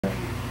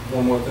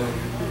one more thing.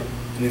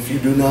 And if you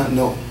do not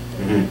know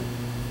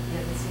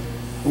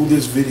who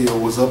this video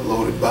was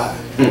uploaded by,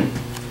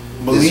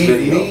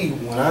 believe me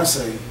when I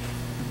say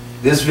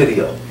this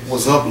video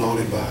was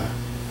uploaded by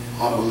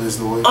Humble is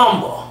the Way.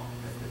 Humble.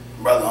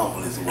 Brother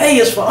Humble is the Way. Hey,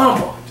 it's for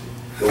Humble.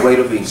 The way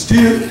to be.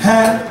 Still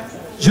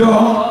have joy.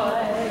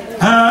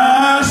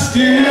 I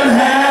still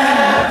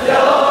have joy.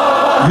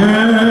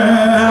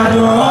 Yeah,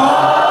 after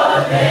all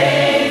the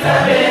things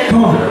I've been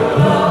through,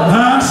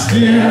 I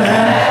still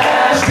have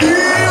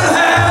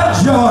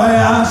joy.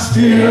 I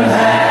still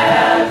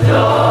have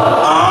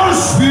joy.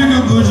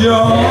 Unspeakable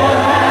joy.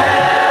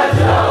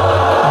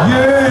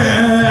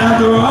 Yeah,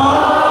 after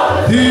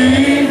all the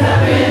things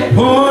I've been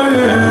through, oh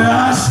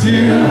yeah, I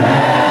still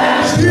have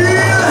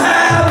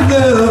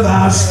love.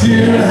 I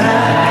still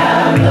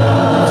have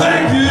love.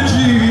 Thank you,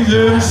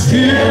 Jesus.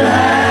 Still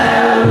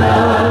have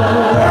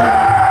love.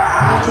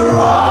 After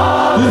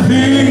all the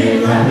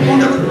things I've been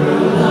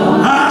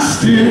through, I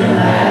still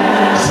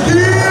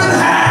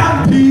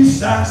have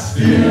peace. I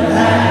still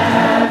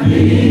have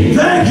peace.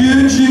 Thank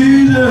you,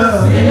 Jesus.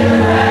 Still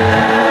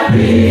have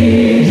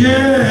peace.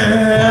 Yeah.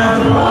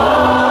 After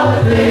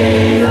all the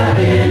things I've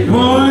been through,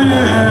 oh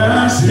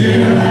yeah, I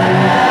still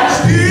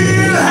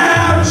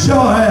have joy.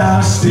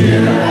 I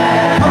still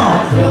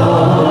have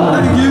joy.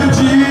 Thank you,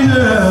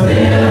 Jesus.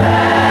 Still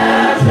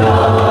have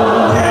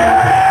joy.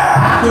 Yeah.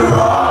 After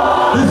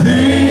all the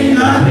things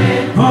I've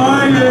been through, oh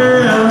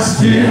yeah, I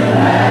still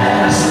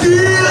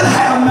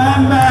have my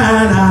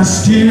mind. I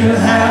still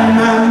have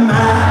my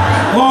mind.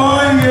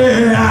 Oh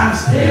yeah, I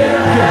still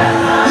have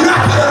my mind. I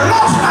could have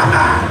lost my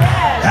mind.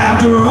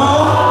 After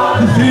all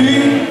the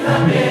things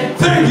I've been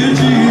through, thank you,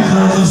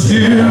 Jesus. I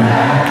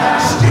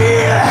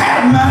still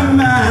have my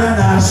mind.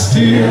 I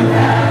still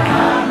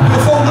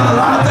performed a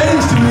lot of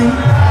things to me.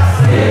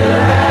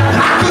 And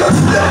I could have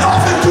slipped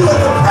off into a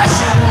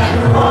depression.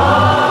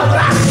 But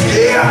I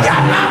still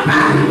got my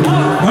mind.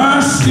 I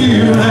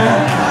still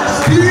have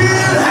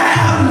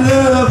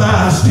love.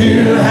 I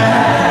still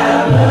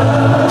have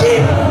love.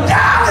 Deep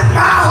down in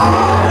my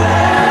heart.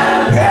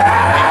 Yeah.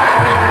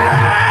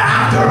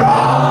 After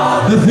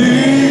all the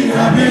things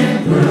I've been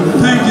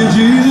through, thank you,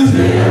 Jesus.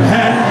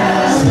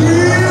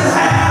 Still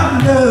have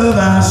love. I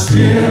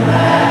still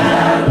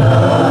have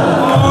love.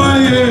 Oh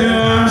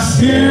yeah, I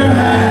still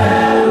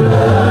have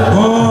love.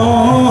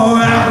 Oh,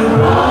 after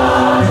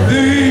all the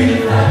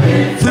things I've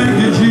been through, thank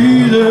you,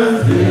 Jesus.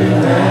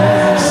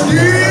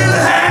 Still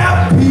have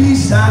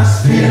peace. I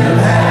still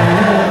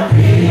have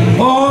peace.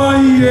 Oh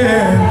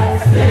yeah.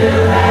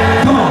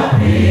 Come on.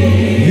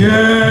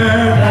 Yeah.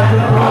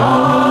 After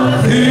all the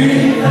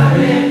things I've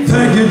been through,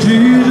 thank you,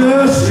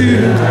 Jesus.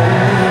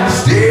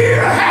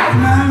 Still have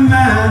my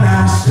mind. I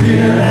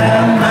still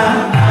have my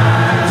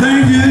mind.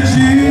 Thank you,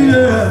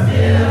 Jesus.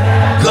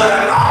 Could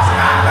have lost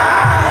my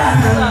mind.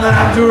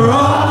 After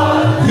all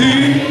the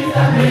things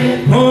I've been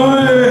through, oh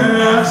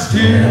yeah, I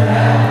still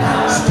have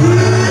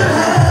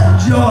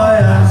joy.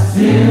 I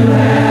still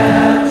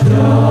have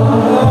joy.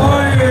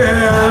 Oh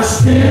yeah, I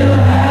still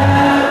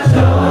have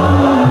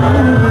joy.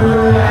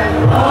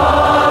 After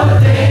all the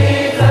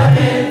things I've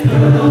been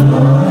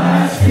through, I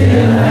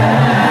still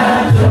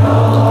have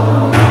joy.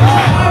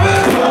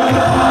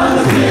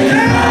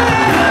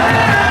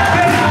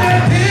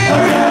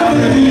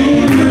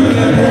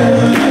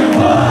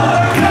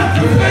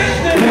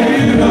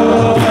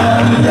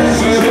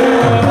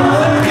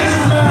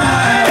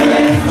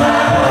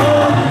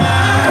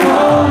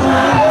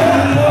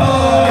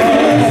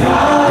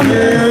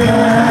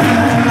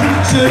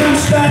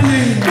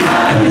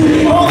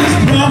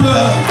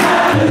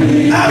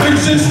 I'm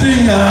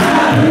existing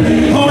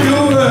on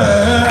your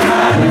word.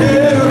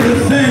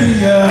 Everything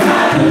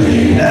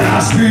that I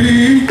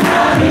speak, I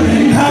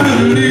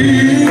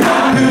believe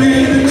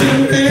it to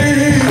me.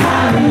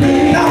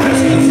 Now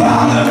it's the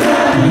Father,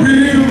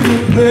 real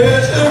good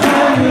pleasure,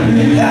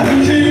 that the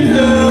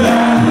kingdom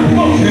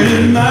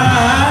is mine.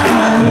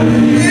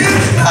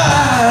 It's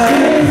mine.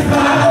 It's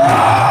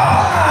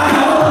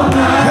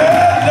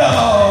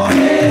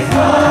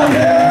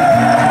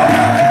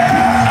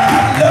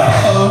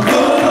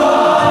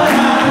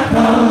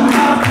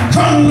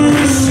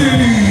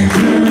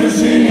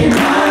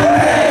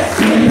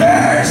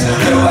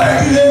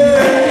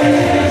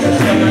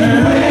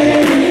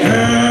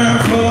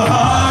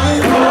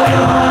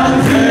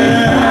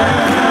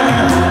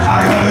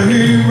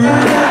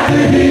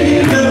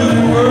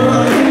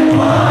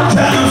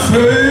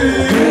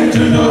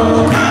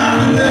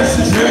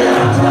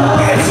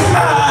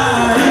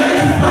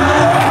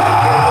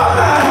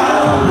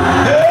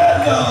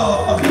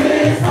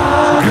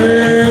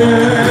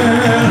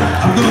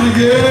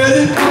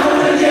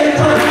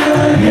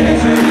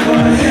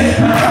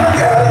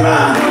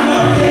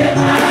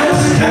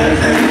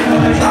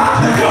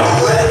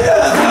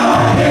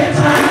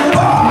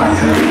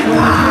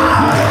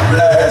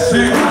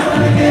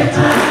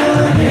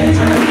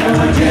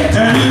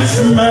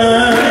mine.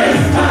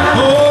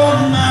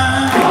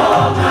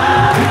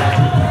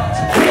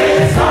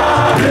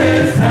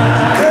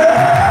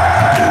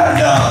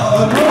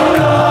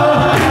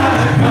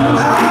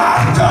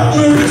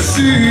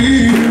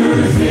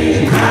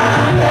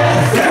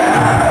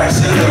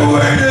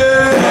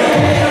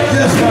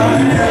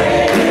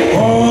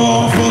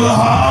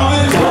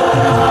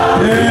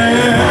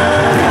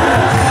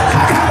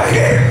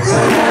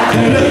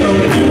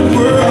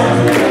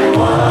 world.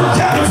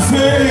 Got a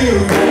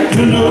faith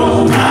to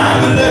know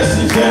my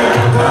blessings.